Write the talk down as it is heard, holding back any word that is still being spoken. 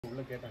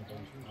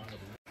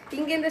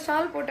இங்க இந்த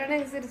ஷால் போட்டோன்னே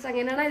சிரிச்சாங்க.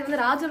 என்னன்னா இது வந்து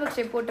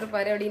ராஜபக்ஷே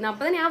போட்டிருப்பாரு அப்படின்னு.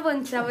 அப்பதான் ஞாபகம்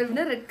வந்துச்சு, அவர்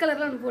வந்து ரெட்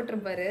கலர்ல ஒன்று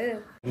போட்டிருப்பாரு.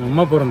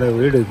 அம்மா பிறந்த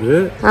வீடு இது,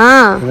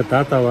 எங்க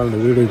தாத்தா வாழ்ந்த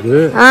வீடு இது.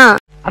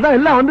 அதான்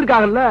எல்லாம்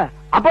வந்திருக்காங்கல்ல,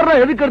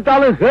 அப்புறம் எதுக்கு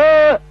எடுத்தாலும்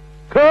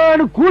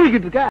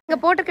கூறிக்கிட்டு இருக்க. இங்க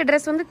போட்டிருக்க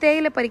ட்ரெஸ் வந்து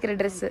தேயில பறிக்கிற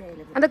ட்ரெஸ்.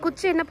 அந்த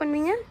குச்சி என்ன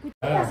பண்ணுவீங்க?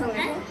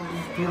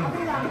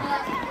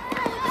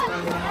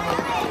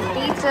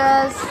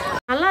 டீச்சர்ஸ்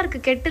நல்லா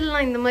இருக்கு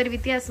கெட்டில்லாம் இந்த மாதிரி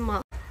வித்தியாசமா.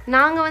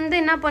 நாங்க வந்து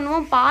என்ன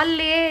பண்ணுவோம்,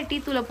 பால்லயே டீ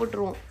தூளை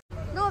போட்டுருவோம்.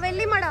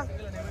 வெள்ளி மடம்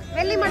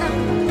வெள்ளி மடம்.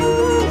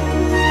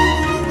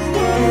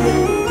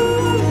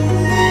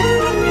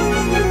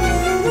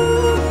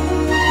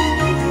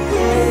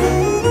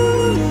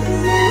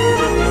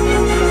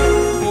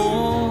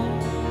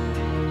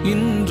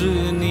 இன்று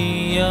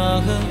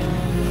நீயாக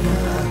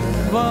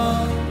வா,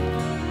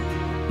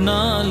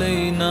 நாளை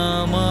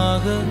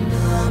நாமாக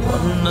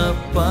ஒன்ன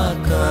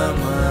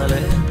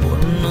பார்க்காமலே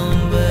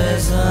பொண்ணும்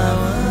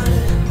பேசாமலே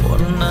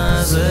பொன்னா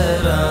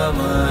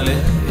சேராமலே.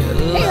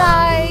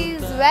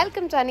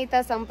 Welcome to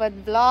Anithasampath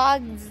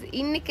Vlogs.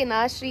 இன்னைக்கு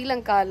நான்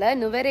ஸ்ரீலங்காவில்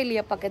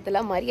நுவரெலியா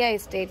பக்கத்தில் மரியா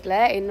எஸ்டேட்டில்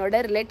என்னோட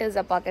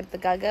ரிலேட்டிவ்ஸை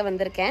பார்க்கறதுக்காக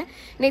வந்திருக்கேன்.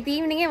 நேற்று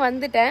ஈவினிங்கே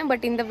வந்துட்டேன்,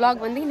 பட் இந்த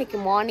விளாக் வந்து இன்னைக்கு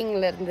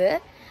மார்னிங்லேருந்து.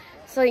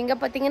 ஸோ இங்கே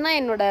பார்த்தீங்கன்னா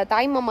என்னோட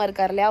தாய்மாமா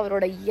இருக்கார் இல்லையா,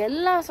 அவரோட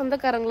எல்லா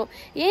சொந்தக்காரங்களும்.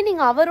 ஏன்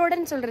நீங்கள்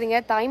அவரோடன்னு சொல்கிறீங்க?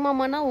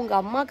 தாய்மாமானா உங்கள்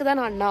அம்மாவுக்கு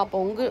தான் அண்ணா, அப்போ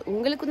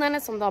உங்களுக்கும்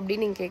தானே சொந்தம்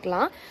அப்படின்னு நீங்கள்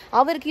கேட்கலாம்.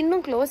 அவருக்கு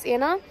இன்னும் க்ளோஸ்.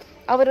 ஏன்னா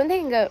அவர் வந்து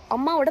எங்கள்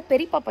அம்மாவோட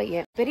பெரியப்பா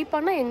பையன்.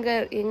 பெரியப்பானா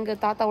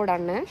எங்கள் தாத்தாவோட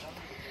அண்ணன்.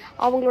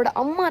 அவங்களோட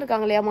அம்மா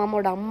இருக்காங்க இல்லையா,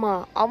 மாமாவோட அம்மா,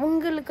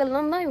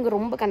 அவங்களுக்கெல்லாம் தான் இவங்க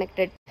ரொம்ப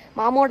கனெக்டட்.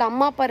 மாமாவோட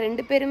அம்மா அப்பா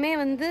ரெண்டு பேருமே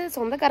வந்து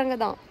சொந்தக்காரங்க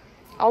தான்.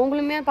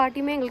 அவங்களுமே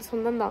பாட்டியுமே எங்களுக்கு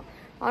சொந்தம் தான்.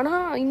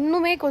 ஆனால்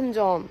இன்னுமே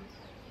கொஞ்சம்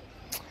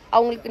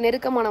அவங்களுக்கு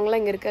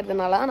நெருக்கமானவங்களாம் இங்கே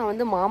இருக்கிறதுனால நான்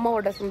வந்து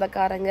மாமாவோட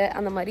சொந்தக்காரங்க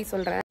அந்த மாதிரி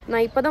சொல்கிறேன்.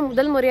 நான் இப்போ தான்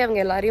முதல் முறையாக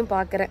அவங்க எல்லாரையும்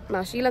பார்க்குறேன்.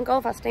 நான்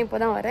ஸ்ரீலங்காவும் ஃபஸ்ட் டைம் இப்போ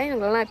தான் வரேன்.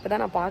 இவங்களெல்லாம் இப்போ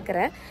தான் நான்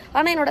பார்க்குறேன்.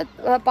 ஆனால் என்னோட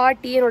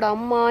பாட்டி, என்னோட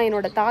அம்மா,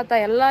 என்னோட தாத்தா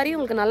எல்லாரையும்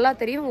உங்களுக்கு நல்லா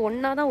தெரியும். இவங்க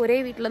ஒன்றா தான் ஒரே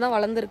வீட்டில் தான்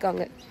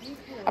வளர்ந்துருக்காங்க.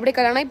 அப்படியே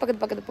கல்யாணம்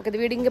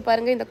பக்கத்து வீடு. இங்கே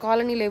பாருங்கள், இந்த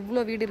காலனியில்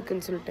எவ்வளோ வீடு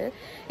இருக்குன்னு சொல்லிட்டு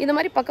இந்த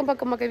மாதிரி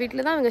பக்கம்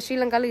வீட்டில் தான் அவங்க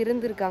ஸ்ரீலங்காவில்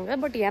இருந்திருக்காங்க.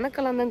 பட்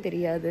எனக்கெல்லாம் தான்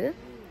தெரியாது.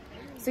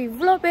 ஸோ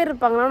இவ்வளோ பேர்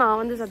இருப்பாங்கன்னா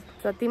நான் வந்து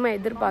சத்தியமாக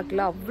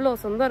எதிர்பார்க்கல. அவ்வளோ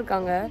சொந்தம்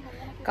இருக்காங்க.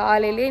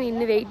 காலையிலே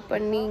நின்று வெயிட்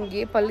பண்ணி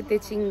இங்கேயே பல்லு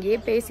தேய்ச்சி இங்கேயே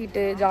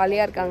பேசிட்டு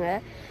ஜாலியாக இருக்காங்க.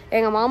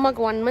 எங்கள்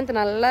மாமாவுக்கு 1 month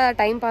நல்லா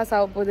டைம் பாஸ்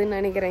ஆக போகுதுன்னு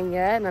நினைக்கிறேங்க.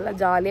 நல்லா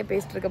ஜாலியாக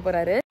பேசிட்டு இருக்க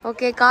போகிறாரு.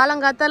 ஓகே,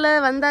 காலங்காத்தால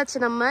வந்தாச்சு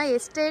நம்ம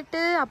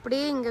எஸ்டேட்டு.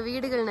 அப்படியே இங்கே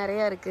வீடுகள்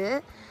நிறையா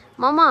இருக்குது.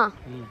 மாமா,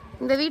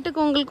 இந்த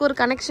வீட்டுக்கு உங்களுக்கு ஒரு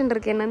கனெக்ஷன்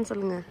இருக்கு, என்னன்னு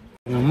சொல்லுங்க.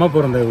 எங்க அம்மா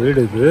பிறந்த வீடு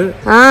இது,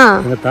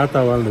 எங்க தாத்தா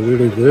வாழ்ந்த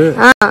வீடு இது.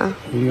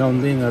 இங்க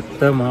வந்து எங்க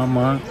அத்தை,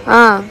 மாமா,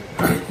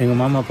 எங்க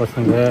மாமா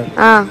பசங்க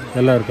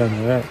எல்லாம்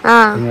இருக்காங்க.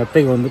 எங்க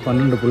அத்தைக்கு வந்து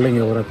 12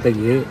 பிள்ளைங்க. ஒரு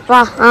அத்தைக்கு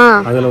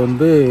அதுல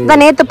வந்து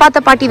நேத்து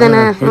பார்த்த பாட்டி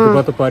தானே, நேத்து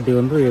பார்த்த பாட்டி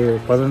வந்து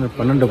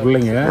 12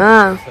 பிள்ளைங்க.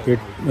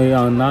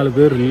 4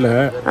 பேர் இல்ல,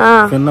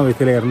 சின்ன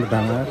வயசுல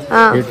இறந்துட்டாங்க.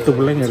 8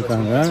 பிள்ளைங்க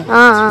இருக்காங்க.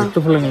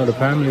 8 பிள்ளைங்களோட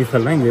ஃபேமிலிஸ்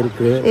எல்லாம் இங்க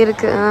இருக்கு.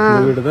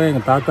 இந்த வீடு தான்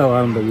எங்க தாத்தா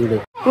வாழ்ந்த வீடு.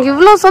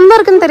 இவ்வளவு சொந்தம்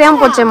இருக்குன்னு தெரியாம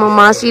போச்சே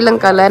மாமா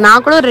ஸ்ரீலங்கால.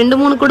 நான் கூட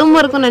 2-3 குடும்பம்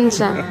இருக்குன்னு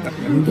நினைச்சேன்.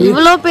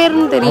 இவ்வளவு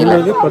பேருன்னு தெரியல.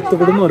 10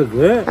 குடும்பம்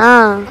இருக்கு.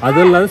 அது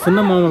இல்லாத சின்ன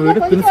மாமா வீடு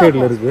பின்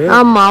சைடுல இருக்கு.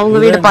 ஆமா, அவங்க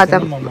வீடு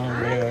பார்த்தேன்.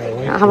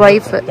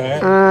 வைஃப்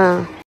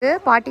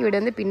பாட்டி வீடு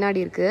வந்து பின்னாடி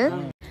இருக்கு.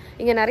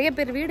 இங்க நிறைய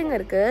பேர் வீடுங்க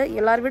இருக்கு.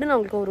 எல்லார் வீடும் நான்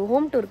உங்களுக்கு ஒரு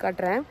ஹோம் டூர்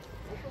காட்டுறேன்.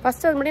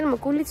 ஃபர்ஸ்ட் அது முன்னாடி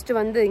நம்ம குளிச்சுட்டு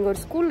வந்து இங்க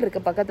ஒரு ஸ்கூல்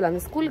இருக்கு பக்கத்துல,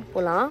 அந்த ஸ்கூலுக்கு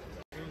போலாம்.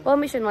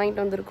 பெர்மிஷன்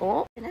வாங்கிட்டு வந்திருக்கோம்.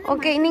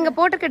 ஓகே, நீங்க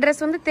போட்டிருக்க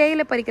ட்ரெஸ் வந்து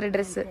தேயில பறிக்கிற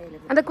ட்ரெஸ்.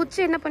 அந்த குச்சி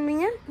என்ன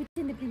பண்ணுவீங்க?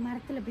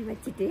 மரத்துல போய்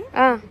வச்சுட்டு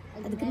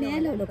அதுக்கு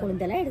மேல உள்ள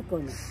கொழுந்தெல்லாம்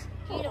எடுக்கணும்.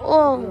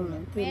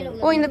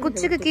 ஓ, இந்த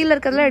குச்சிக்கு கீழே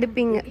இருக்கிறதெல்லாம்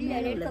எடுப்பீங்க.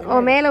 ஓ,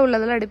 மேல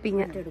உள்ளதெல்லாம்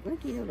எடுப்பீங்க.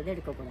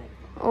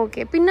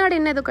 ஓகே, பின்னாடி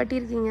என்ன ஏதோ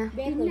கட்டியிருக்கீங்க?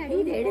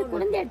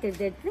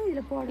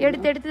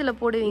 எடுத்து இதுல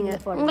போடுவீங்க.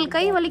 உங்களுக்கு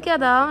கை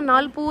வலிக்காதா?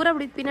 4 பூரா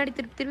அப்படி பின்னாடி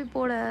திருப்பி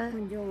போட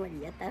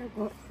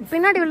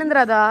பின்னாடி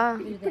விழுந்துராதா?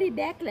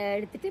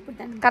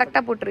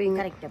 கரெக்டா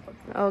போட்டுருவீங்க.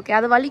 ஓகே,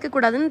 அது வலிக்க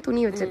கூடாதுன்னு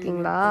துணி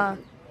வச்சிருக்கீங்களா?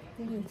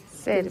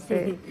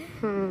 சரி.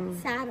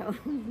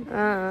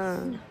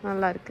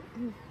 நல்லா இருக்கு.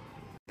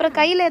 அப்புறம்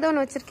கையில ஏதோ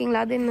ஒண்ணு வச்சிருக்கீங்களா?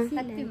 அது என்ன?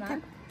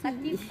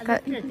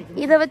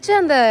 இத வச்சு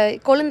அந்த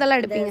கொழுந்தெல்லாம்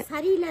எடுப்பீங்க.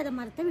 சரியில்லாத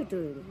மரத்தை விட்டு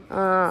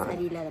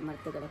சரியில்லாத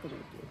மரத்தை கிடக்கு.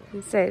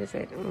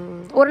 சரி.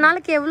 ஒரு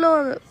நாளைக்கு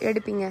எவ்வளவு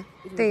எடுப்பீங்க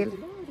தேயில்?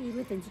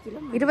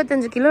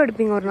 25 கிலோ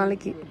எடுப்பீங்க ஒரு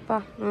நாளைக்கு.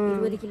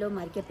 20 கிலோ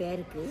மறிக்க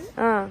பேருக்கு.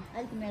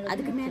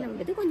 அதுக்கு மேல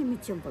உள்ளது கொஞ்சம்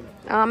மிச்சம் போடும்.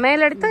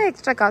 மேல எடுத்தா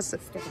எக்ஸ்ட்ரா காசு.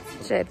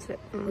 சரி.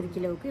 1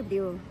 கிலோவுக்கு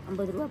எப்படியோ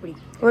 50 ரூபா. அப்படி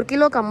 1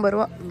 கிலோக்கு 50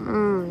 ரூபா.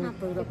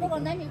 40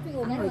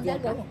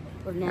 ரூபா.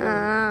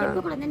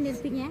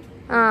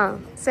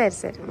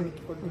 சரி.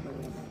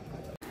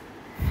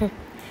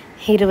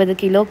 20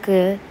 கிலோக்கு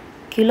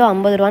கிலோ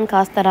 50 ரூபான்னு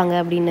காசு தராங்க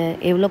அப்படின்னு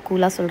எவ்வளோ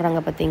கூலாக சொல்கிறாங்க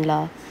பார்த்தீங்களா?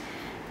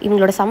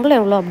 இவங்களோட சம்பளம்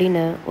எவ்வளோ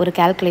அப்படின்னு ஒரு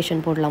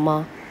கேல்குலேஷன் போடலாமா?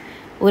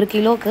 1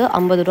 கிலோக்கு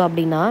 50 ரூபா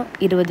அப்படின்னா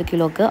 20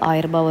 கிலோக்கு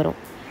 1000 ரூபா வரும்.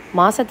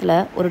 மாதத்தில்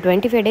ஒரு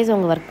 25 டேஸ்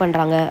அவங்க ஒர்க்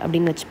பண்ணுறாங்க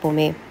அப்படின்னு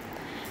வச்சுப்போமே,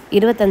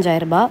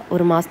 25,000 ரூபா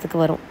ஒரு மாதத்துக்கு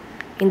வரும்.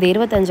 இந்த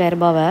 25,000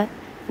 ரூபாவை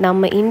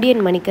நம்ம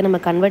இந்தியன் மணிக்கு நம்ம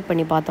கன்வெர்ட்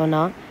பண்ணி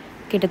பார்த்தோன்னா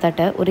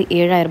கிட்டத்தட்ட ஒரு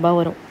 7000 ரூபாய்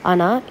வரும்.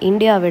 ஆனால்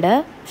இந்தியாவை விட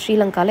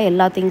ஸ்ரீலங்காவில்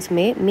எல்லா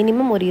திங்ஸுமே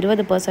மினிமம் ஒரு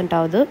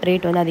 20%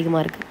 ரேட் வந்து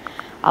அதிகமாக இருக்குது.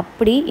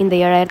 அப்படி இந்த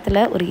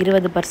 7000ல் ஒரு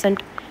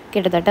 20%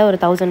 கிட்டத்தட்ட ஒரு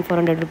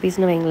 1400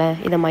 ருபீஸ்னு வைங்களேன்.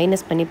 இதை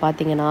மைனஸ் பண்ணி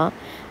பார்த்தீங்கன்னா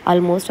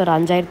ஆல்மோஸ்ட் ஒரு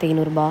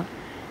 5500 ரூபாய்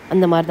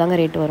அந்த மாதிரி தாங்க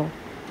ரேட் வரும்.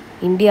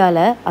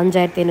 இந்தியாவில்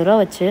 5500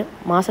 வச்சு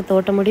மாதத்தை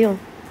ஓட்ட முடியும்?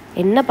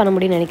 என்ன பண்ண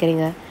முடியும்னு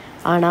நினைக்கிறீங்க?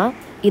 ஆனால்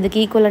இதுக்கு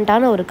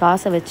ஈக்குவலண்ட்டான ஒரு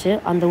காசை வச்சு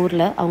அந்த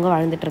ஊரில் அவங்க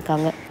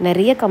வாழ்ந்துட்டுருக்காங்க.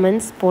 நிறைய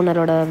கமெண்ட்ஸ்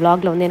போனரோட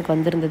விலாகில் வந்து எனக்கு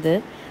வந்திருந்தது.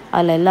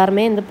 அதில்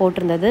எல்லாருமே வந்து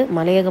போட்டிருந்தது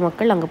மலையக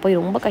மக்கள் அங்கே போய்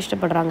ரொம்ப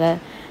கஷ்டப்படுறாங்க,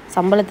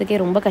 சம்பளத்துக்கே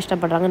ரொம்ப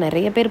கஷ்டப்படுறாங்க,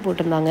 நிறைய பேர்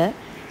போட்டிருந்தாங்க.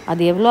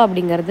 அது எவ்வளோ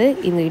அப்படிங்கிறது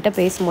இவங்ககிட்ட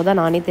பேசும்போது தான்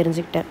நானே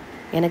தெரிஞ்சுக்கிட்டேன்.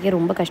 எனக்கே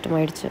ரொம்ப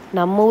கஷ்டமாயிடுச்சு.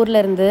 நம்ம ஊரில்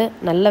இருந்து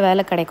நல்ல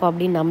வேலை கிடைக்கும்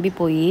அப்படின்னு நம்பி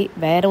போய்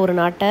வேறு ஒரு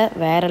நாட்டை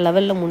வேறு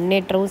லெவலில்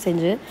முன்னேற்றவும்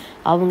செஞ்சு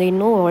அவங்க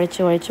இன்னும்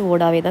உழைச்சி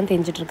ஓடாவே தான்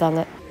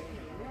தெரிஞ்சிட்ருக்காங்க.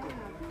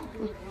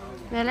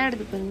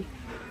 விளையாடுது பாருங்க.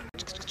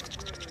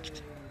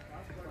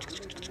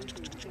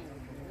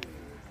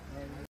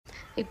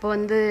 இப்போ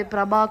வந்து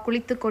பிரபா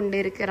குளித்து கொண்டு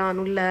இருக்கிறான்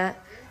உள்ள.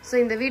 ஸோ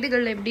இந்த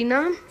வீடுகள் எப்படின்னா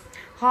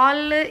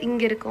ஹாலு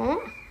இங்கே இருக்கும்,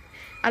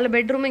 அதில்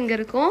பெட்ரூம் இங்கே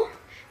இருக்கும்,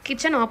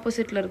 கிச்சன்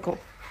ஆப்போசிட்டில் இருக்கும்.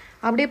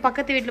 அப்படியே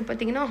பக்கத்து வீட்டில்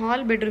பார்த்தீங்கன்னா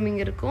ஹால் பெட்ரூம்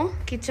இங்கே இருக்கும்,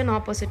 கிச்சன்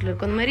ஆப்போசிட்டில்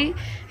இருக்கும். அந்த மாதிரி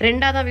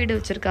ரெண்டாக தான் வீடு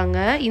வச்சுருக்காங்க,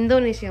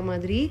 இந்தோனேஷியா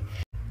மாதிரி.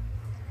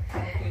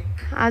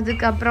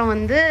 அதுக்கப்புறம்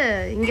வந்து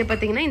இங்கே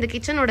பார்த்தீங்கன்னா இந்த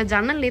கிச்சனோட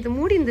ஜன்னல் நேற்று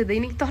மூடி இருந்தது,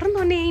 இன்னைக்கு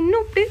திறந்தோடனே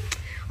இன்னும் அப்படி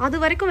அது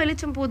வரைக்கும்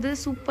வெளிச்சம் போகுது.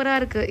 சூப்பராக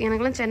இருக்குது.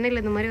 எனக்குலாம்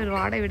சென்னையில் இந்த மாதிரி ஒரு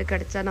வாடகை வீடு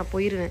கிடச்சா நான்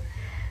போயிடுவேன்.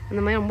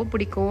 அந்த மாதிரி ரொம்ப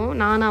பிடிக்கும்.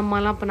 நானும்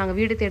அம்மாலாம் இப்போ நாங்கள்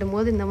வீடு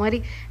தேடும்போது இந்த மாதிரி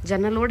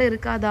ஜன்னலோடு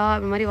இருக்காதா,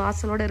 இந்த மாதிரி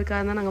வாசலோடு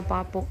இருக்காதான் நாங்கள்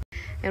பார்ப்போம்.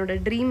 என்னோட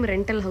ட்ரீம்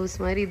ரெண்டல் ஹவுஸ்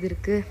மாதிரி இது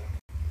இருக்குது,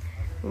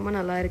 ரொம்ப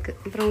நல்லா இருக்குது.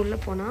 அப்புறம் உள்ளே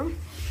போனால்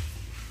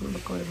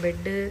நமக்கு ஒரு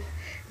பெட்டு,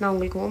 நான்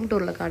உங்களுக்கு ஹோம்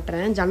டூரில்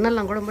காட்டுறேன்.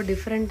 ஜன்னல்லாம் கூட ரொம்ப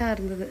டிஃப்ரெண்ட்டாக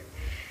இருந்தது.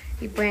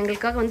 இப்போ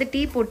எங்களுக்காக வந்து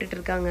டீ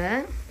போட்டுட்ருக்காங்க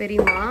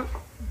பெரியம்மா.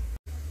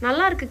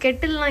 நல்லா இருக்குது.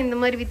 கெட்டில்லாம் இந்த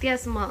மாதிரி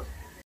வித்தியாசமாக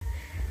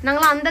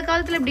நாங்களாம் அந்த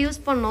காலத்தில் இப்படி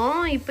யூஸ் பண்ணோம்,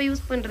 இப்போ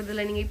யூஸ் பண்ணுறது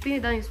இல்லை. நீங்கள் இப்பயும்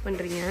இதான் யூஸ்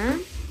பண்ணுறீங்க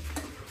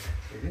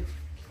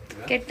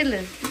கெட்டில்.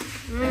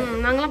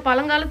 நாங்களாம்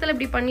பழங்காலத்தில்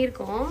இப்படி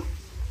பண்ணியிருக்கோம்.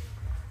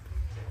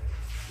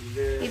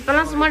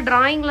 இப்போல்லாம் சும்மா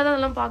டிராயிங்கில் தான்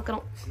அதெல்லாம்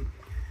பார்க்குறோம்.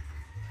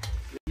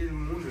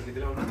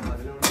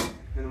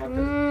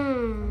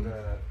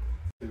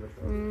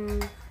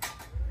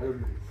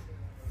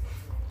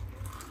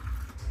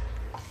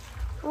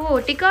 ஓ,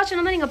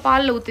 டிகாஷன் தான் நீங்கள்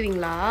பாலில்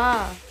ஊற்றுவீங்களா?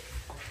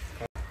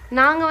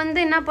 நாங்கள் வந்து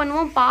என்ன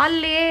பண்ணுவோம்,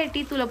 பால்லையே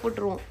டீ தூளை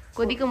போட்டுருவோம்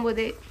கொதிக்கும்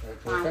போதே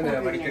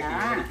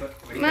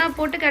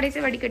போட்டு கடைசி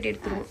வடிகட்டி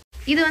எடுத்துருவோம்.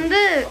 இது வந்து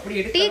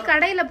டீ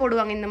கடையில்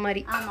போடுவாங்க இந்த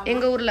மாதிரி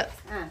எங்க ஊர்ல.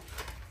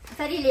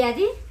 சரி இல்லையா?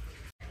 அது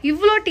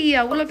இவ்வளோ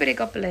டீயா? அவ்வளோ பெரிய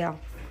கப் இல்லையா?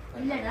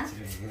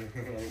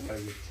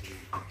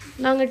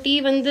 நாங்க டீ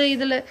வந்து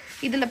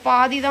இதுல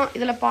பாதி தான்,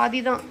 இதுல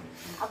பாதி தான்.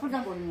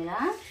 அப்படிதான்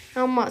போடுவீங்களா?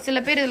 ஆமா, சில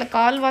பேர் இதுல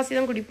கால்வாசி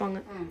தான்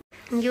குடிப்பாங்க.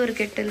 இங்க ஒரு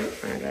கெட்டில்.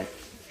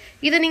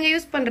 இதை நீங்க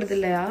யூஸ் பண்றது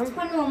இல்லையா?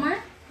 பண்ணுவோமா?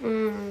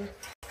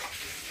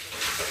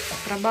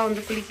 பிரபா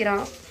வந்து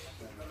குளிக்கிறான்.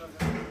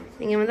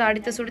 நீங்க வந்து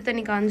அடுத்த சுடு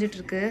தண்ணி காஞ்சிட்டு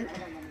இருக்கு.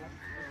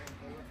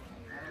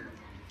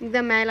 இந்த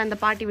மேல அந்த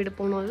பாட்டி வீடு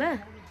போனோம்ல,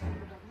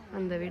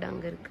 அந்த வீடு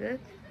அங்க இருக்கு.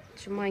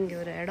 சும்மா இங்க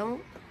ஒரு இடம்,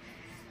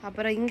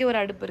 அப்புறம் இங்க ஒரு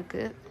அடுப்பு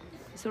இருக்கு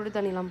சுடு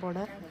தண்ணிலாம் போட.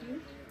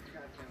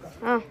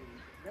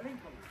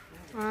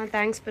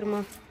 தேங்க்ஸ்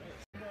பெருமா.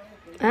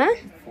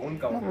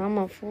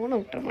 ஆமா, ஃபோனை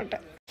விட்டுற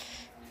மாட்டேன்.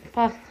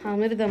 பா,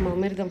 அமிர்தம்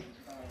அமிர்தம்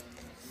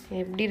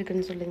எப்படி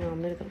இருக்குன்னு சொல்லுங்க.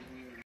 அமிர்தம்.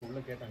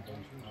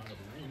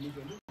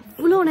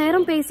 இவ்வளோ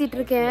நேரம் பேசிட்டு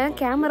இருக்கேன்,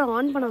 கேமரா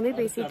ஆன் பண்ணாமே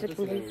பேசிட்டு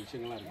இருக்கேன்.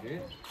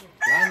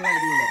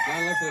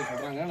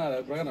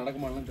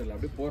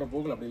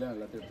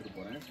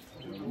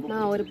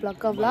 நான் ஒரு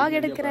பக்கம் vlog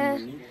எடுக்கிறேன்,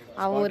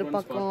 அவன் ஒரு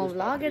பக்கம்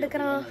vlog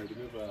எடுக்கிறான்.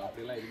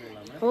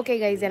 ஓகே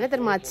கைஸ், என்ன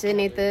தெரியுமாச்சு,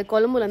 நேற்று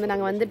கொழும்புல இருந்து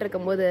நாங்கள் வந்துட்டு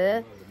இருக்கும்போது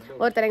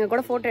ஒருத்தர் எங்கள்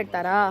கூட ஃபோட்டோ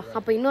எடுத்தாரா.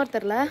 அப்போ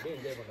இன்னொருத்தரில்,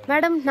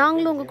 மேடம்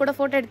நாங்களும் உங்கள் கூட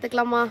ஃபோட்டோ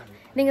எடுத்துக்கலாமா,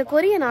 நீங்கள்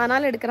கொரியன்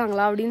ஆனாலும்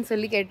எடுக்கிறாங்களா அப்படின்னு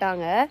சொல்லி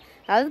கேட்டாங்க.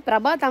 அதாவது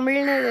பிரபா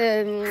தமிழ்னு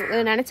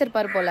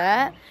நினச்சிருப்பார் போல்,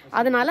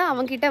 அதனால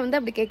அவங்ககிட்ட வந்து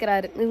அப்படி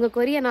கேட்குறாரு, இவங்க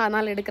கொரியன்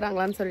ஆனாலும்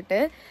எடுக்கிறாங்களான்னு சொல்லிட்டு.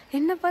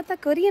 என்ன பார்த்தா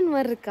கொரியன்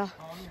மாதிரி இருக்கா?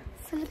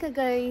 சொல்லுங்க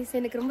கைஸ்,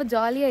 எனக்கு ரொம்ப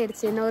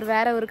ஜாலியாகிடுச்சு. என்ன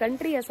வேற ஒரு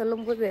கண்ட்ரியை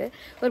சொல்லும்போது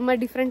ஒரு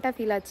மாதிரி டிஃப்ரெண்ட்டாக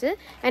ஃபீல் ஆச்சு.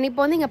 அண்ட்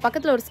இப்போ வந்து இங்கே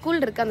பக்கத்தில் ஒரு ஸ்கூல்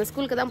இருக்குது, அந்த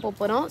ஸ்கூலுக்கு தான் போக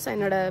போகிறோம். ஸோ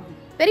என்னோட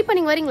பெரியப்பா,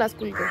 நீங்கள் வரீங்களா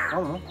ஸ்கூலுக்கு?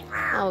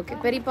 ஓகே,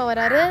 பெரியப்பா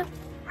வராரு.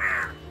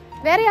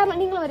 வேற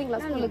யாரும் நீங்களும்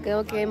வரீங்களா ஸ்கூலுக்கு?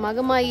 ஓகே,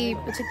 மகமாயி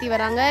சித்தி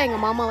வராங்க,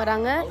 எங்கள் மாமா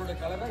வராங்க,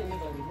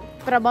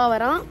 பிரபா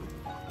வரான்,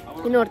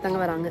 இன்னொருத்தங்க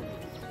வராங்க.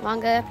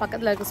 வாங்க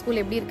பக்கத்தில் இருக்க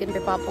ஸ்கூல் எப்படி இருக்குன்னு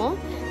போய் பார்ப்போம்.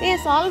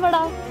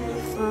 சால்வடா.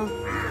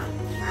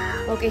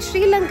 ஓகே,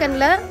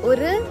 ஸ்ரீலங்கன்ல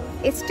ஒரு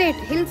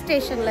எஸ்டேட் ஹில்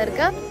ஸ்டேஷன்ல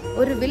இருக்க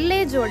ஒரு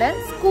வில்லேஜோட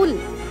ஸ்கூல்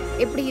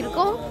எப்படி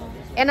இருக்கும்,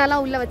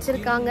 என்னெல்லாம் உள்ள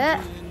வச்சிருக்காங்க,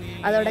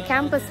 அதோட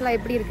கேம்பஸ்லாம்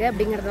எப்படி இருக்கு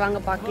அப்படிங்கறது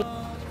வாங்க பார்க்கலாம்.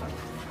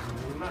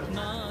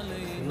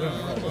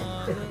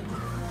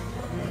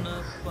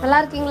 நல்லா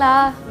இருக்கீங்களா?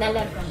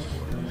 நல்லா இருக்கும்.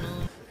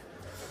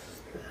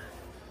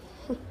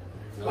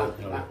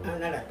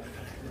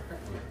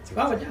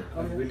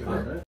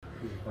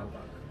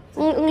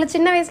 உங்களுக்கு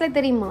சின்ன வயசுல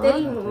தெரியுமா?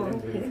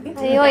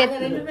 ஐயோ,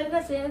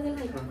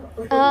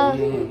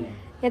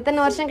 எத்தனை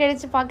வருஷம்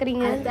கழிச்சு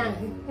பாக்குறீங்க?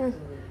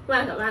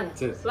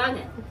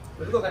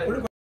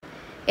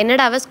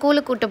 என்னடா அவ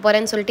ஸ்கூலுக்கு கூட்டு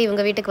போகிறேன்னு சொல்லிட்டு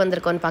இவங்க வீட்டுக்கு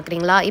வந்திருக்கோன்னு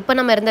பார்க்குறீங்களா? இப்போ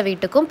நம்ம இருந்த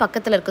வீட்டுக்கும்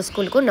பக்கத்தில் இருக்க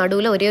ஸ்கூலுக்கும்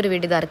நடுவில் ஒரே ஒரு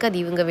வீடு தான் இருக்குது.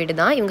 அது இவங்க வீடு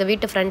தான். இவங்க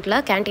வீட்டு ஃப்ரண்ட்டில்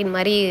கேன்டீன்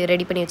மாதிரி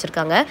ரெடி பண்ணி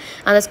வச்சுருக்காங்க.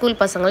 அந்த ஸ்கூல்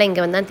பசங்களாம்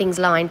இங்கே வந்து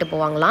திங்ஸ்லாம் வாங்கிட்டு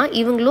போவாங்களாம்.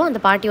 இவங்களும்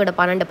அந்த பாட்டியோட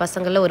 12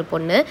 பசங்களில் ஒரு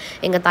பொண்ணு,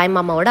 எங்கள் தாய்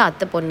மாமாவோட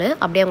அத்தை பொண்ணு.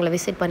 அப்படியே அவங்கள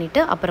விசிட்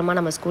பண்ணிவிட்டு அப்புறமா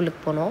நம்ம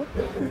ஸ்கூலுக்கு போனோம்.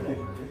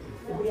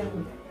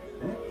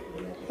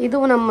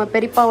 இதுவும் நம்ம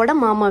பெரியப்பாவோட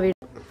மாமா வீடு.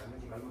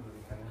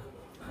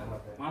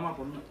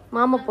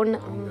 மாமா பொண்ணு.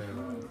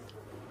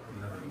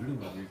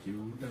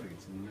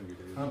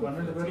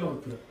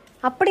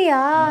 அப்படியா?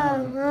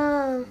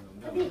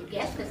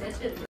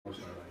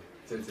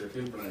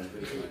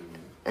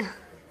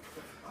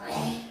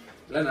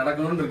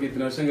 நடக்கணும்னு இருக்கு.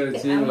 இத்தனை வருஷம்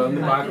கழிச்சு இவங்களை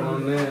வந்து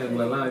பார்க்கணும்னு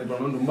இவங்களெல்லாம் இது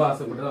பண்ணணும்னு ரொம்ப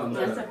ஆசைப்பட்டு தான்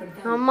வந்தாரு.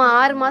 ஆமா,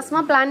 6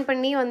 மாசமா பிளான்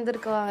பண்ணி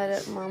வந்திருக்காரு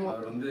மாமா.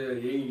 அவர் வந்து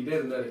ஏங்கிட்டே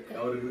இருந்தாரு.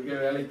 அவருக்கு இருக்க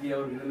வேலைக்கு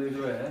அவருக்கு இருந்த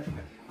இதுவே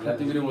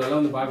எல்லாத்தையும்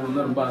இவங்களெல்லாம் வந்து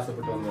பார்க்கணும்னு ரொம்ப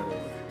ஆசைப்பட்டு வந்தாரு.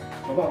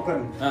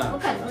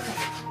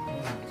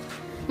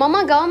 மாமா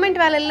கவர்மெண்ட்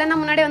வேலை இல்லைன்னா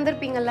முன்னாடி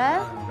வந்திருப்பீங்கல்ல?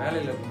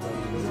 வேலையில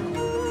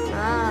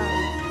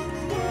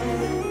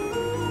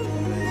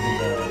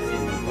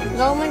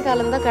கவர்மெண்ட்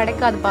வேலை இருந்தா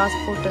கிடைக்காது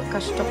பாஸ்போர்ட்,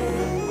 கஷ்டம்.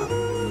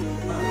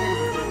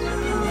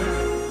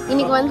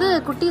 இன்னைக்கு வந்து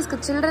குட்டீஸ்க்கு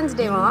சில்ட்ரன்ஸ்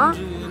டேவா.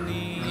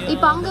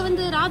 இப்ப அங்க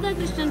வந்து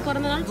ராதாகிருஷ்ணன்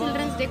பிறந்த நாள்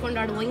சில்ட்ரன்ஸ் டே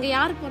கொண்டாடுவோம். இங்க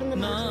யாரு பிறந்த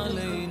நாள்?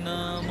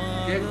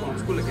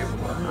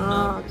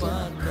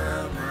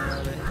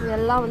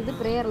 இதெல்லாம் வந்து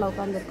பிரேயர்ல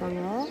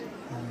உட்காந்துருக்காங்க.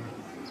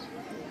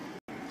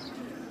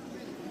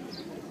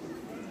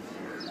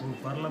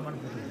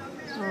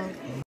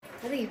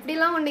 அது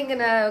இப்படிலாம் ஒண்ணு இங்க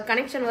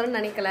கனெக்ஷன் வரும்னு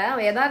நினைக்கல.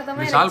 அவன்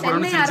யதார்த்தமா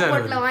சென்னை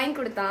ஏர்போர்ட்ல வாங்கி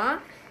கொடுத்தான்.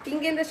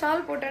 இங்க இந்த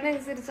ஷால் போட்டோன்னே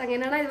சிரிச்சாங்க.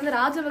 என்னன்னா இது வந்து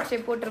ராஜபக்ஷே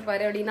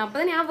போட்டிருப்பாரு அப்படின்னு.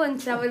 அப்பதான் ஞாபகம்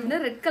வந்துச்சு, அவர் வந்து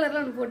ரெட் கலர்ல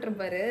ஒன்று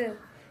போட்டிருப்பாரு.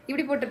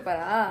 இப்படி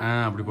போட்டிருப்பாரா?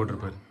 அப்படி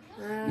போட்டிருப்பாரு.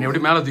 நீ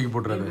எப்படி மேல தூக்கி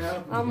போட்டுறாரு?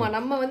 ஆமா,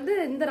 நம்ம வந்து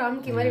இந்த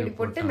ராம்கி மாதிரி இப்படி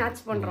போட்டு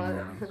மேட்ச் பண்றோம்.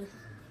 அது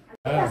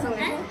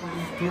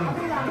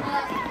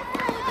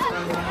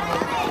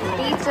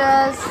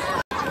டீச்சர்ஸ்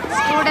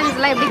ஸ்டூடெண்ட்ஸ்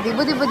எல்லாம் எப்படி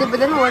திபு திபு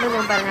திபுன்னு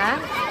ஓடுங்க பாருங்க.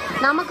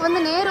 நமக்கு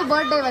வந்து நேரு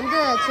பர்த்டே வந்து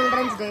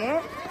சில்ட்ரன்ஸ் டே.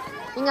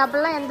 இங்க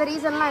அப்படிலாம் எந்த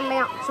ரீசன்லாம்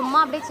இல்லையா, சும்மா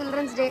அப்படியே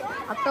சில்ட்ரன்ஸ் டே.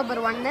 அக்டோபர்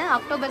 1,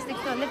 அக்டோபர்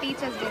 6 வந்து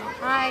teachers day.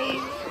 Hi,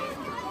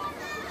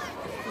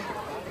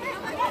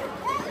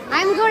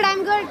 I'm good.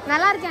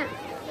 நல்லா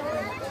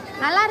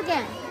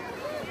இருக்கேன்.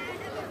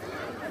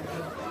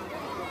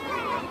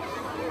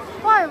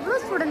 வா, எவ்வளோ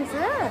ஸ்டூடெண்ட்ஸ்?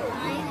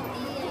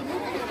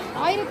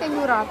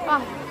 1500 அப்பா.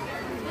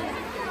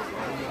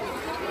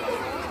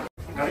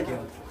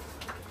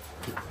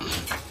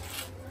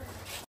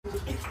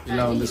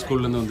 எல்லாம் வந்து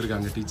ஸ்கூல்ல இருந்து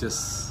வந்திருக்காங்க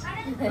டீச்சர்ஸ்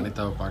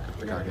அனிதாவை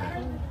பார்க்கறதுக்காக.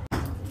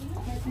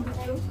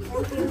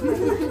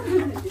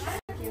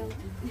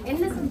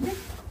 என்ன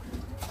சப்ஜெக்ட்?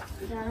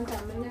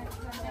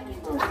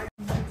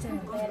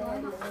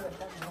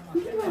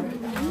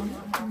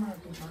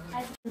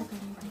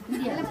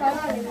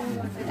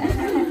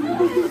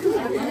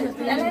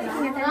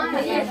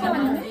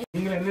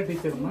 நீங்க என்ன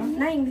டீச்சர்மா?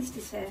 நான் இங்கிலீஷ்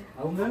டீச்சர்.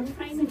 அவங்க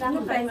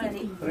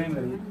பிரைமரி.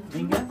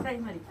 நீங்க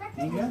பிரைமரி.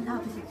 நீங்க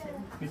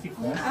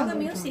பிசிக்ஸ். அவங்க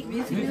மியூசிக்.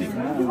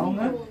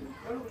 அவங்க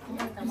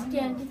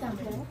கிறிஸ்டியானிட்டி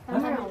தமிழ்.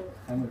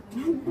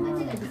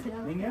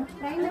 நீங்க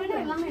பிரைமரி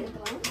எல்லாமே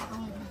எடுக்கலாம்.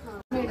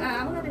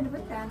 அவங்க 2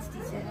 பேரும் டான்ஸ்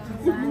டீச்சர்.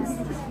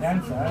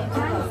 டான்ஸா?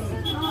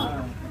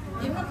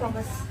 இவங்க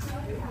காமர்ஸ்.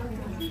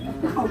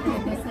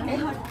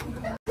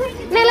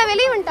 எல்லாம்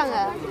வெளியே வந்துட்டாங்க.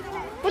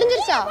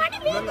 புரிஞ்சிருச்சா?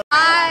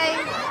 ஹாய்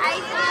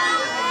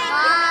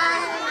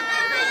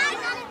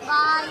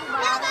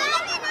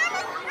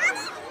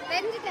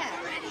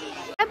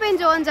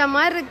பெஞ்சு ஓஞ்ச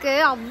மாதிரி இருக்கு.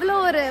 அவ்வளோ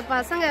ஒரு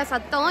பசங்க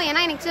சத்தம். ஏன்னா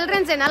எனக்கு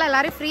சில்ட்ரன்ஸ் என்னால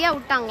எல்லாரும் ஃப்ரீயா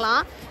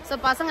விட்டாங்களாம். ஸோ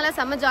பசங்களாம்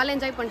செம்ம ஜாலியாக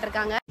என்ஜாய் பண்ணிட்டு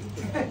இருக்காங்க.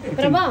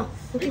 பிரபா,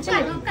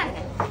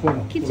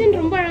 கிச்சன்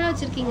ரொம்ப அழகா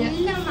வச்சிருக்கீங்க.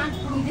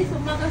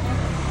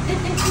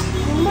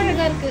 ரொம்ப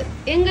அழகா இருக்கு.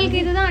 எங்களுக்கு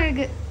இதுதான்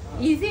அழகு.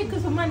 இதுக்கு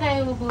சும்மா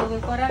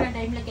கொரோனா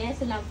டைம்ல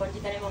கேஸ் எல்லாம்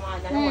கொஞ்சம் தரேன்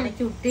அதெல்லாம்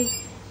உடைச்சு விட்டு.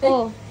 ஓ,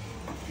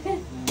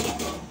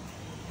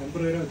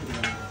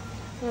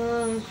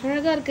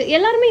 அழகா இருக்கு.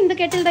 எல்லாருமே இந்த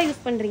கெட்டில் தான்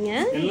யூஸ் பண்றீங்க?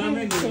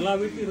 எல்லாமே எல்லா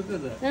வீட்லயும்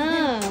இருக்குது.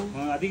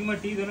 அதிகமா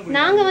டீ தான.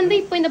 நாங்க வந்து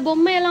இப்போ இந்த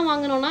பொம்மை எல்லாம்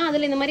வாங்குனோம்னா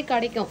அதுல இந்த மாதிரி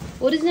கிடைக்கும்.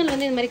 ஒரிஜினல்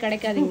வந்து இந்த மாதிரி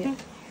கிடைக்காதீங்க.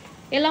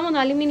 எல்லாமே அந்த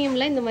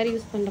அலுமினியம்ல இந்த மாதிரி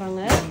யூஸ் பண்றாங்க.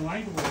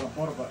 வாங்கிட்டு போறோம்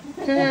போறப்ப.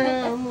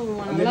 ஆமா,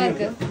 நல்லா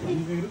இருக்கு.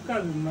 இங்க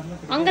இருக்காது இந்த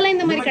மாதிரி. அங்கெல்லாம்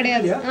இந்த மாதிரி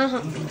கிடையாது.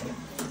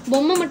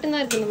 பொம்மை மட்டும்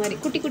தான் இருக்கு. இந்த மாதிரி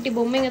குட்டி குட்டி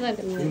பொம்மைங்க தான்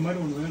இருக்கு. இந்த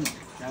மாதிரி ஒண்ணு வேணும்.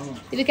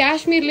 இது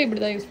காஷ்மீர்ல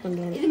இப்படி தான் யூஸ்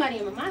பண்றாங்க. இது மாதிரி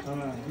மாமா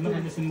இன்னும்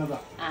கொஞ்சம் சின்னதா.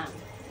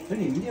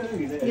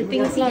 இங்க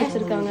திங்ஸ்லாம்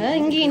வச்சிருக்காங்க.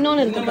 இங்க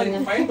இன்னொன்னு இருக்கு பாருங்க.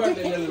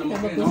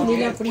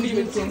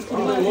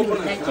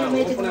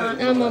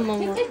 ஆமா ஆமா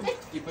ஆமா.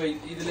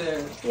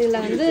 இதுல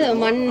வந்து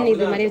மண்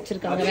இது மாதிரி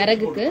வச்சிருக்காங்க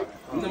விறகுக்கு.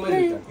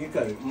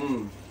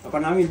 அப்ப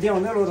நாம இந்தியா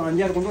வந்து ஒரு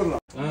 5-6 கொண்டு வரலாம்.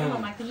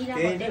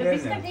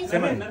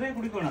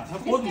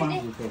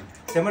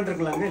 செமண்ட்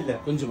இருக்கலாங்க இல்ல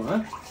கொஞ்சமா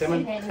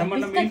செமண்ட்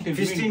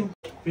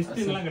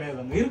ஃபிஸ்டின்லாம் கிடையாது.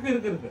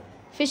 இருக்கு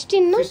ஃபிஷ்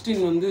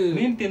வந்து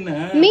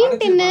மீன்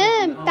டின்னு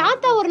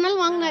தாத்தா ஒரு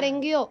நாள் வாங்கினாரு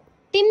எங்கேயோ.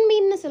 டின்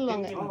மீன்னு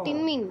சொல்லுவாங்க.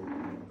 டின் மீன்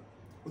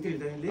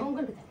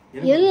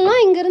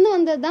எல்லாம் இங்க இருந்து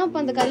வந்ததுதான் இப்ப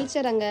அந்த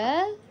கல்ச்சர் அங்க.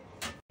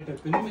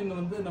 பெண்மீன்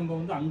வந்து நம்ம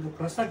வந்து அங்க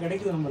ஃப்ரெஷ்ஷா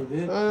கிடைக்குது நம்மளுக்கு.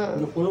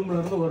 இங்க கொழும்புல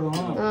இருந்து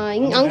வரும்.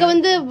 அங்க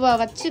வந்து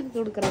வச்சு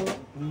கொடுக்குறாங்க.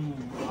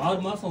 6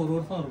 மாசம் 1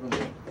 வருஷம்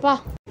இருக்கும். பா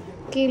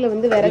கீழ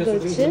வந்து விறகு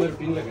வச்சு.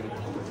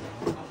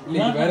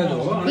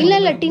 இல்ல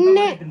இல்ல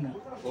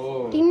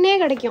டின்னே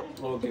கிடைக்கும்.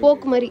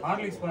 போக்கு மாதிரி.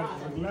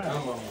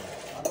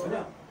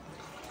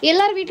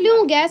 எல்லார்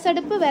வீட்லயும் கேஸ்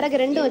அடுப்பு விறகு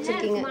ரெண்டும்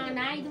வச்சிருக்கீங்க.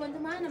 நான் இது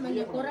வந்துமா நம்ம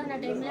இந்த கொரோனா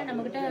டைம்ல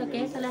நம்ம கிட்ட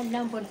கேஸ் எல்லாம்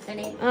இல்லாம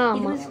போட்டுதானே.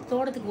 இது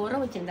தோட்டத்துக்கு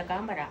உரம் வச்சிருந்த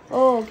காம்பரா.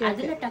 ஓகே.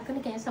 அதுல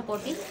டக்குன்னு கேஸ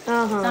போட்டு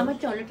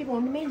சமைச்சு ஒலட்டி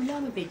ஒண்ணுமே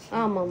இல்லாம போயிடுச்சு.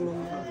 ஆமா ஆமா.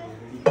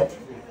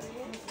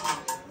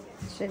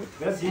 சரி.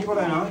 சீனி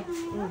போடுறேனா?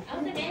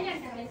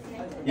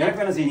 எனக்கு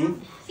வேணும் சீனி.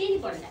 சீனி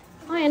போடுங்க.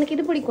 எனக்கு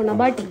இது பிடிக்கும்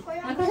நபாட்டி.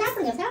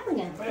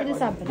 சாப்பிடுங்க. இது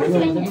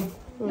சாப்பிடுங்க.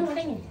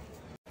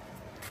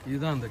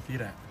 இதுதான் அந்த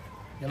கீரை.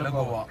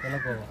 இலகோவா.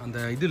 அந்த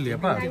இது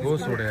இல்லையாப்பா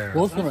கோஸோட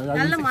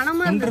நல்ல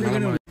மணமா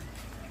இருக்கு.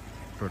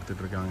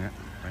 எடுத்துட்டு இருக்காங்க.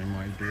 டைம்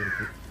ஆயிட்டே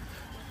இருக்கு.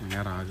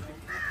 நேரம் ஆகுது.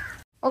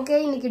 ஓகே,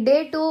 இன்னைக்கு டே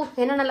 2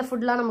 என்ன நல்ல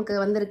ஃபுட்லாம் நமக்கு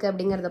வந்திருக்கு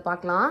அப்படிங்கறத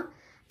பார்க்கலாம்.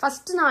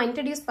 ஃபர்ஸ்ட் நான்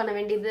இன்ட்ரடியூஸ் பண்ண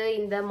வேண்டியது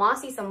இந்த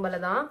மாசி சம்பல்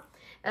தான்.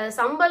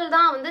 சம்பல்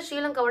தான் வந்து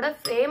ஸ்ரீலங்காவோட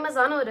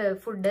ஃபேமஸான ஒரு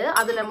ஃபுட்டு.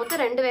 அதுல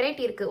மொத்தம் 2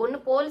 வெரைட்டி இருக்கு. ஒன்னு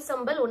போல்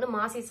சம்பல், ஒன்னு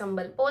மாசி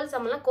சம்பல். போல்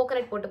சம்பல்னா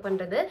கோகனட் போட்டு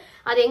பண்றது.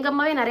 அது எங்க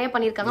அம்மாவே நிறைய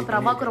பண்ணிருக்காங்க.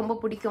 பிரபாக்கு ரொம்ப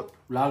பிடிக்கும்.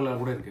 vlogல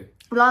கூட இருக்கு.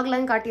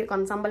 vlogலாம் காட்டியிருக்கோம்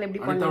அந்த சம்பல் எப்படி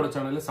பண்ணணும். அனிதாவோட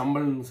சேனல்ல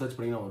சம்பல் சர்ச்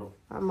பண்ணீங்கன்னா வரும்.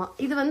 ஆமா,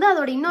 இது வந்து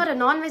அதோட இன்னொரு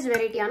நான்வெஜ்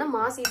வெரைட்டியான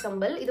மாசி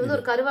சம்பல். இது வந்து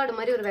ஒரு கருவாடு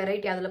மாதிரி ஒரு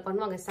வெரைட்டி. அதுல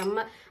பண்ணுவாங்க.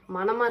 செம்ம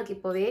மனமா இருக்கு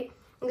இப்பவே.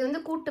 இங்க வந்து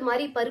கூட்டு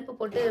மாதிரி பருப்பு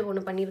போட்டு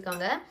ஒண்ணு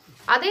பண்ணிருக்காங்க.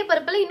 அதே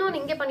பருப்புல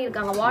இன்னொன்னு இங்க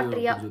பண்ணிருக்காங்க.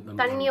 வாட்டரியா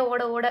தண்ணிய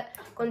ஓட ஓட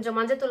கொஞ்சம்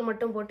மஞ்சத்தூள்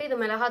மட்டும் போட்டு இது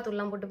மிளகாத்தூள்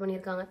எல்லாம் போட்டு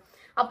பண்ணிருக்காங்க.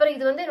 அப்புறம்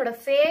இது வந்து என்னோட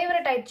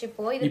ஃபேவரட் ஆயிடுச்சு.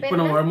 இப்போ இது பேர்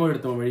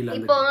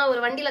இப்போ ஒரு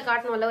வண்டியில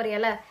காட்டணும்ல ஒரு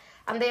இலை.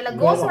 அந்த இலை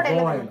கோஸோட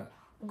இலை.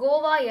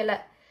 கோவா இலை.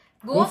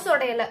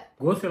 கோஸோட இலை.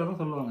 கோஸ் இலை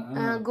தான்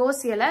சொல்லுவாங்க.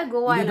 கோஸ் இலை,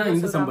 கோவா இலை.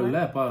 இந்த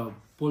சம்பல்ல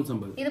போல்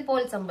சம்பல். இது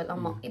போல் சம்பல்.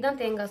 ஆமா, இதான்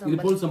தேங்காய் சம்பல்.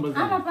 இது போல் சம்பல்.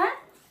 ஆமாப்பா.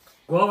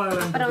 கோவா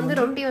இலை. அப்புறம்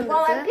வந்து ரொட்டி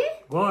வந்து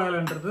கோவா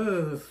இலைன்றது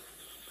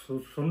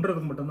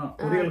சொல்றதுக்கு மட்டும் தான்,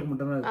 பொரியலுக்கு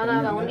மட்டும் தான்.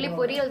 அதான் ஒன்லி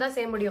பொரியல் தான்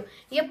செய்ய முடியும்.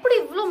 எப்படி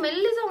இவ்ளோ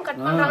மெல்லிசா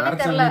கட்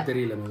பண்றாங்கன்னு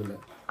தெரியல. முதல்ல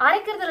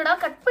அரைக்கிறதுலடா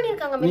கட்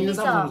பண்ணிருக்காங்க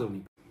மெல்லிசா.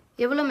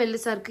 எவ்வளவு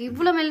மெல்லிசா இருக்கு.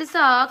 இவ்ளோ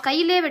மெல்லிசா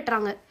கையிலே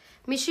வெட்டுறாங்க.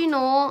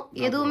 மிஷினோ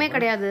எதுவுமே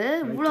கிடையாது.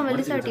 இவ்ளோ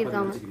மெல்லிசா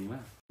வெட்டிருக்காங்க.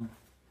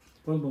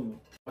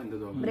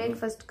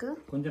 பிரேக்ஃபாஸ்ட்க்கு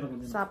கொஞ்சம்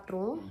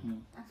சாப்பிட்டுருவோம்.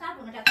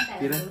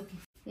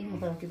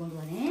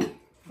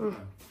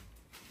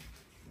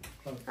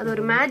 அது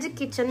ஒரு மேஜிக்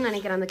கிச்சன்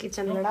நினைக்கிறேன். அந்த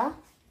கிச்சன்லடா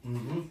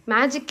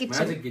மேஜிக்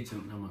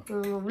கிச்சன். ஆமா,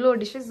 இவ்ளோ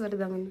டிஷஸ்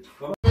வருதாங்க.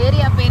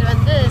 ஏரியா பேர்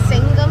வந்து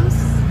செங்கம்ஸ்.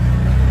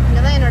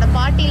 இங்கதான் என்னோட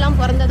பாட்டி எல்லாம்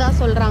பிறந்ததா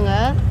சொல்றாங்க.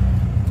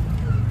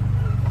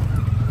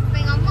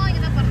 எங்க அம்மா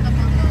இங்கதான்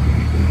பிறந்தப்பாங்க.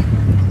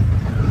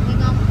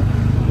 எங்க அம்மா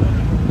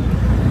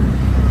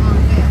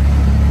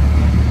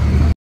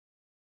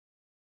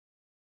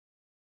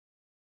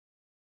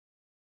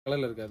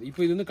கலர்ல இருக்காது.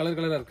 இப்போ இது வந்து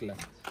கலரா இருக்குல்ல.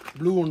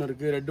 ப்ளூ ஒன்னு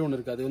இருக்கு, ரெட் ஒன்னு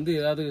இருக்கு. அது வந்து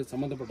ஏதாவது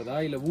சம்பந்தப்பட்டதா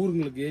இல்ல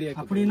ஊருக்கு ஏரியா?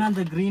 அப்படின்னா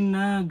அந்த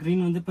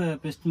கிரீன் வந்து இப்ப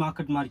பெஸ்ட்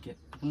மார்க்கெட் மார்க்கெட்.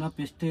 அப்படின்னா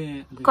பெஸ்ட்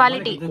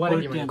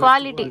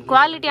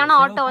குவாலிட்டியான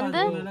ஆட்டோ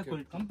வந்து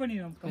கம்பெனி.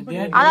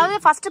 அதாவது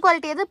ஃபர்ஸ்ட்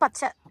குவாலிட்டி எது?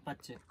 பச்சை.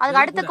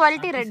 அதுக்கு அடுத்த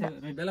குவாலிட்டி ரெட்.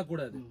 விலை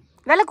கூடாது.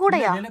 விலை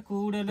கூடயா? விலை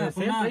கூடல.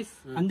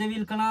 அந்த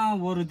வீல்க்கனா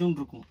ஒரு இது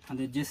இருக்கும்.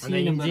 அந்த ஜெஸ்ஸி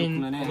நம்பர்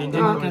இருக்குனே.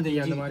 அந்த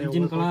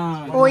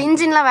இன்ஜின்க்கெல்லாம்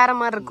இன்ஜின்லாம் வேற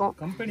மாதிரி இருக்கும்.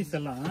 கம்பெனிஸ்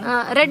எல்லாம்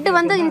ரெட்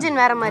வந்து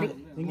இன்ஜின் வேற மாதிரி.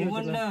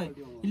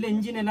 இல்ல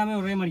இன்ஜின் எல்லாமே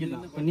ஒரே மாதிரி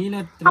தான். இப்ப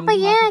நீலத்துல அப்ப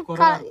ஏன்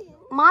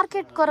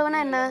மார்க்கெட் குறவுனா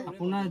என்ன?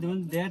 அப்படின்னா இது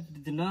வந்து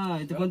தேட்னா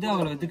இதுக்கு வந்து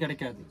அவ்வளவு இது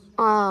கிடைக்காது.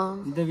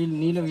 இந்த வீல்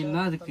நீல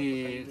வீல்னா அதுக்கு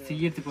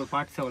செய்யறதுக்கு ஒரு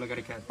பார்ட்ஸ் அவ்வளவு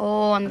கிடைக்காது. ஓ,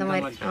 அந்த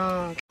மாதிரி.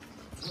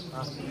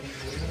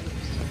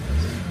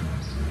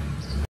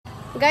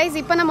 கைஸ்,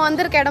 இப்போ நம்ம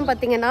வந்திருக்க இடம்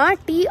பார்த்தீங்கன்னா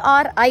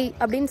TRI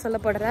அப்படின்னு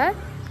சொல்லப்படுற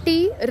டி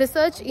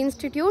ரிசர்ச்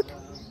இன்ஸ்டிடியூட்.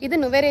 இது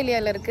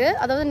நுவரேலியாவில் இருக்குது.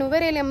 அதாவது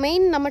நுவரேலியா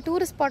மெயின் நம்ம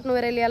டூரிஸ்ட் ஸ்பாட்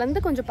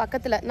நுவரேலியாலேருந்து கொஞ்சம்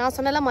பக்கத்தில். நான்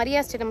சொன்னல மரியா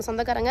ஸ்டேட் நம்ம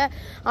சொந்தக்காரங்க,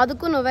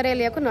 அதுக்கும்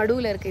நுவரேலியாவுக்கும்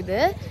நடுவில் இருக்குது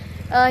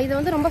இது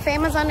வந்து ரொம்ப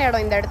ஃபேமஸான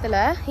இடம். இந்த இடத்துல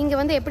இங்கே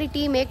வந்து எப்படி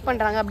டீ மேக்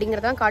பண்ணுறாங்க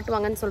அப்படிங்கிறதான்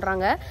காட்டுவாங்கன்னு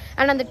சொல்கிறாங்க.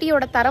 அண்ட் அந்த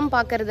டீயோட தரம்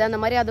பார்க்கறது, அந்த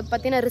மாதிரி அதை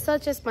பற்றின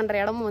ரிசர்ச்சஸ்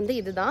பண்ணுற இடமும் வந்து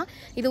இதுதான்.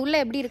 இது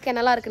உள்ளே எப்படி இருக்குது,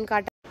 நல்லா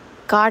இருக்குன்னு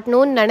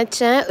காட்டணும்னு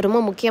நினச்சேன். ரொம்ப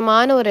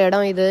முக்கியமான ஒரு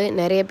இடம் இது.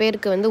 நிறைய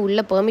பேருக்கு வந்து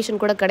உள்ளே பெர்மிஷன்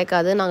கூட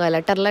கிடைக்காது. நாங்கள்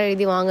லெட்டர்லாம்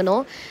எழுதி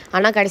வாங்கினோம்.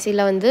 ஆனால்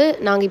கடைசியில் வந்து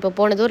நாங்கள் இப்போ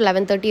போனது ஒரு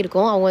 11:30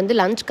 இருக்கும். அவங்க வந்து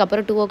லஞ்சுக்கு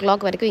அப்புறம் 2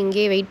 o'clock வரைக்கும்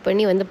இங்கேயே வெயிட்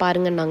பண்ணி வந்து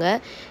பாருங்கன்னாங்க.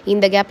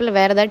 இந்த கேப்பில்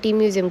வேறு ஏதாவது டீ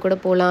மியூசியம் கூட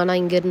போகலாம்,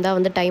 ஆனால் இங்கே இருந்தால்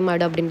வந்து டைம்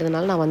ஆகிடும்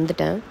அப்படின்றதுனால நான்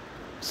வந்துட்டேன்.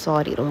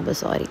 சாரி, ரொம்ப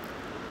சாரி.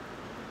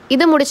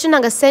 இது முடிச்சு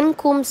நாங்கள் சென்ட்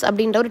கூம்ஸ்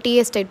அப்படின்ற ஒரு டீ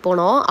எஸ்டேட்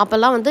போனோம்.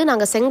 அப்போல்லாம் வந்து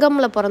நாங்கள்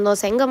செங்கம்ல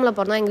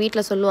பிறந்தோம் எங்கள்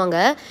வீட்டில் சொல்லுவாங்க.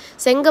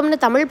 செங்கம்னு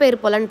தமிழ் பேர்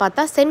போலன்னு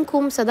பார்த்தா சென்ட்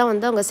கூம்ஸை தான்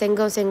வந்து அவங்க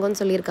செங்கம்னு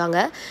சொல்லியிருக்காங்க.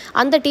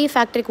 அந்த டீ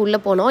ஃபேக்ட்ரிக்கு உள்ளே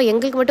போனோம்.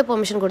 எங்களுக்கு மட்டும்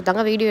பெர்மிஷன்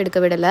கொடுத்தாங்க, வீடியோ எடுக்க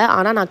விடலை.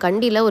 ஆனால் நான்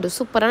கண்டியில் ஒரு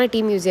சூப்பரான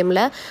டீ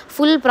மியூசியமில்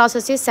ஃபுல்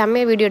ப்ராசஸே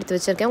செம்மையாக வீடியோ எடுத்து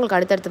வச்சுருக்கேன். உங்களுக்கு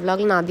அடுத்தடுத்த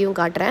vlogல நான் அதையும்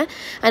காட்டுறேன்.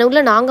 அண்ட்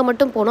உள்ளே நாங்கள்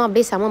மட்டும் போனோம்.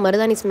 அப்படியே செம்ம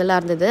மருதாணி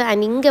ஸ்மெல்லாக இருந்தது.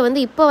 அண்ட் இங்கே வந்து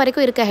இப்போ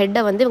வரைக்கும் இருக்க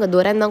ஹெட்டை வந்து இவங்க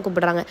துரைன்னு தான்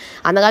கூப்பிடுறாங்க.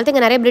 அந்த காலத்து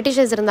இங்கே நிறைய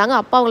பிரிட்டிஷர்ஸ் இருந்தாங்க.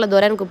 அப்பா அவங்கள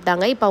துரைன்னு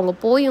கூப்பிட்டாங்க. இப்போ அவங்க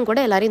போயும் இப்பயும்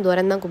கூட எல்லாரையும்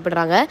துரைன்னு தான்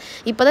கூப்பிடுறாங்க.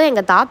 இப்போதான்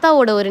எங்கள்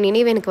தாத்தாவோட ஒரு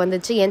நினைவு எனக்கு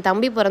வந்துச்சு. என்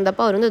தம்பி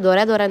பிறந்தப்போ அவர் வந்து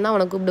துரைன்னு தான்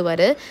அவனை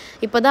கூப்பிடுவார்.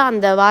 இப்போ தான்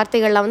அந்த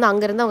வார்த்தைகள்லாம் வந்து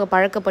அங்கேருந்து அவங்க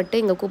பழக்கப்பட்டு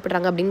இங்கே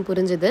கூப்பிடுறாங்க அப்படின்னு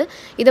புரிஞ்சுது.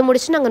 இதை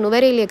முடிச்சு நாங்கள்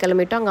நுவரேலியை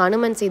கிளம்பிட்டோம். அங்கே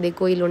அனுமன் சீதை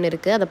கோயில் ஒன்று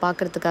இருக்குது, அதை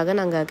பார்க்கறதுக்காக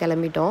நாங்கள்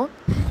கிளம்பிட்டோம்.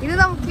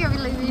 இதுதான் முக்கியம்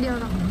இல்லை வீடியோ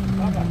தான்.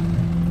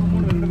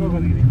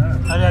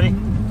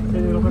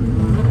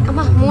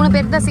 ஆமா 3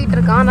 பேர் தான் சீட்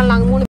இருக்கான். அதனால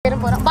நாங்கள் 3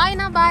 பேரும் போகிறோம்.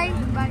 பாய்ண்ணா, பாய்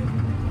பாய்.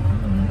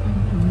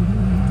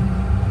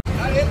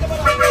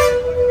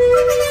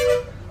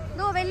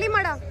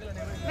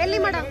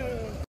 வெள்ளிமடம்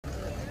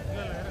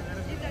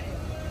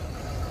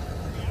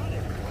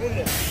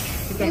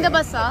இந்த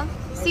பஸ்ஸா?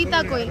 சீதா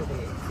கோயில்.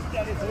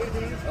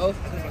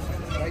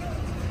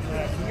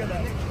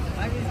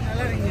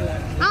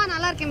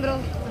 நல்லா இருக்கேன் ப்ரோ.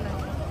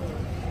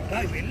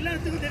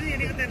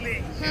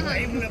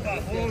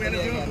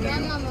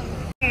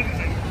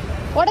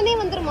 உடனே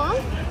வந்துருமா?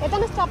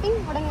 எத்தனை ஸ்டாப்பிங்?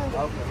 உடனே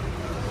வந்துரும்.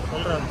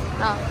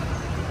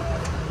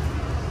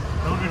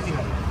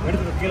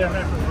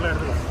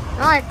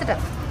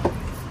 எடுத்துட்டேன்.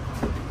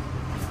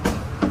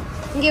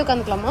 இங்கே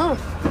உட்காந்துக்கலாமா?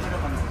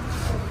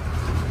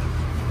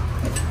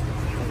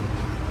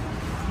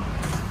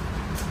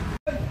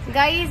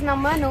 கைஸ்,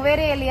 நம்ம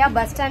நுவரேலியா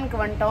பஸ் ஸ்டாண்டுக்கு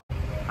வந்துட்டோம்.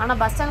 ஆனால்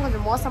பஸ் ஸ்டாண்ட்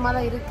கொஞ்சம் மோசமாக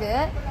தான்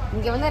இருக்குது.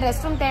 இங்கே வந்து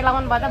ரெஸ்ட் ரூம்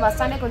தேடலாமான்னு பார்த்தா பஸ்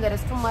ஸ்டாண்டே கொஞ்சம்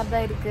ரெஸ்ட் ரூம் மாதிரி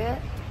தான் இருக்குது.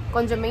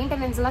 கொஞ்சம்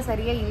மெயின்டெனன்ஸ்லாம்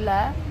சரியாக இல்லை.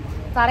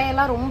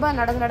 தரையெல்லாம் ரொம்ப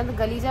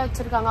நடந்து கலீஜாக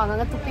வச்சுருக்காங்க,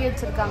 அங்கங்கே துப்பி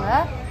வச்சுருக்காங்க.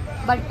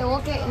 பட்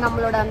ஓகே,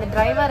 நம்மளோட அந்த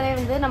டிரைவரே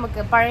வந்து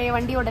நமக்கு பழைய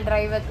வண்டியோட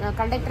டிரைவர்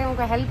கண்டக்டரே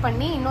உங்களுக்கு ஹெல்ப்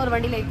பண்ணி இன்னொரு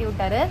வண்டியில் ஏற்றி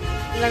விட்டாரு.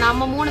 இல்லை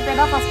நம்ம 3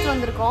 பேர் தான் ஃபஸ்ட்டு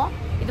வந்திருக்கோம்.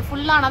 இது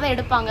ஃபுல்லானதான்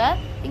எடுப்பாங்க.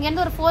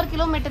 இங்கேருந்து ஒரு 4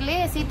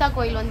 கிலோமீட்டர்லேயே சீதா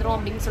கோயில் வந்துடும்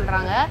அப்படின்னு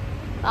சொல்கிறாங்க.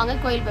 அங்கே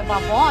கோயில் போய்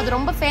பார்ப்போம். அது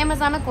ரொம்ப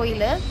ஃபேமஸான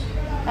கோயில்.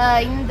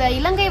 இந்த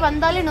இலங்கை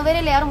வந்தாலே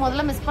நுவரேலியா யாரும்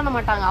முதல்ல மிஸ் பண்ண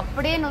மாட்டாங்க.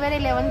 அப்படியே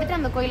நுவரேலியா வந்துட்டு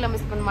அந்த கோயிலில்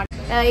மிஸ் பண்ண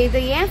மாட்டாங்க. இது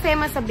ஏன்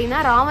ஃபேமஸ் அப்படின்னா,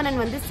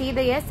 ராவணன் வந்து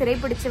சீதையை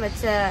சிறைப்பிடிச்சு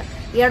வச்ச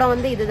இடம்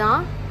வந்து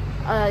இதுதான்.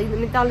 இது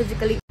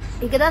மித்தாலஜிக்கலி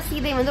இங்கதான்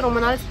சீதை வந்து ரொம்ப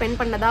நாள் ஸ்பெண்ட்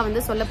பண்ணதா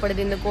வந்து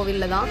சொல்லப்படுது. இந்த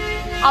கோவில்ல தான்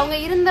அவங்க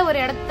இருந்த ஒரு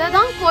இடத்த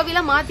தான்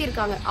கோவிலா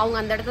மாத்திருக்காங்க. அவங்க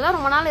அந்த இடத்துல தான்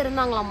ரொம்ப நாள்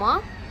இருந்தாங்களாமா.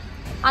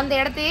 அந்த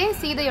இடத்தையே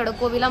சீதையோட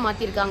கோவிலா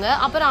மாத்திருக்காங்க.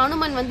 அப்புறம்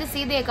அனுமன் வந்து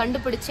சீதையை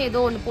கண்டுபிடிச்சு ஏதோ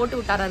ஒன்று போட்டு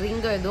விட்டாரு,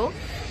 ரிங்கோ ஏதோ.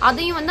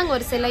 அதையும் வந்து அங்க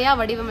ஒரு சிலையா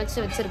வடிவமைச்சு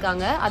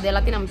வச்சிருக்காங்க. அது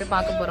எல்லாத்தையும் நம்ம போய்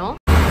பார்க்க போறோம்.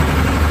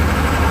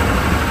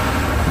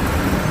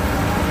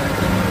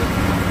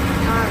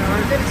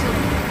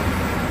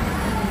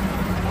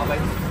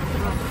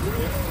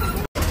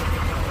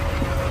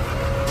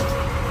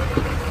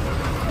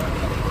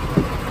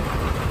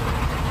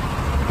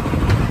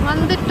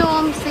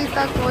 வந்துட்டோம்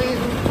சீதா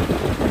கோயில்.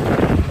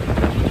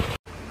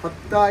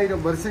 10,000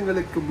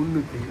 வருஷங்களுக்கு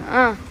முன்னுக்கு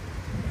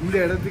இந்த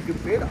இடத்துக்கு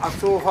பேர்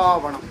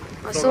அசோகாவனம்.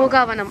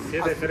 அசோகாவனம்.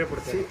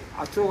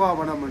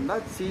 அசோகாவனம்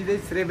சீதை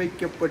சிறை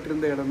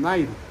வைக்கப்பட்டிருந்த இடம் தான்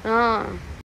இது.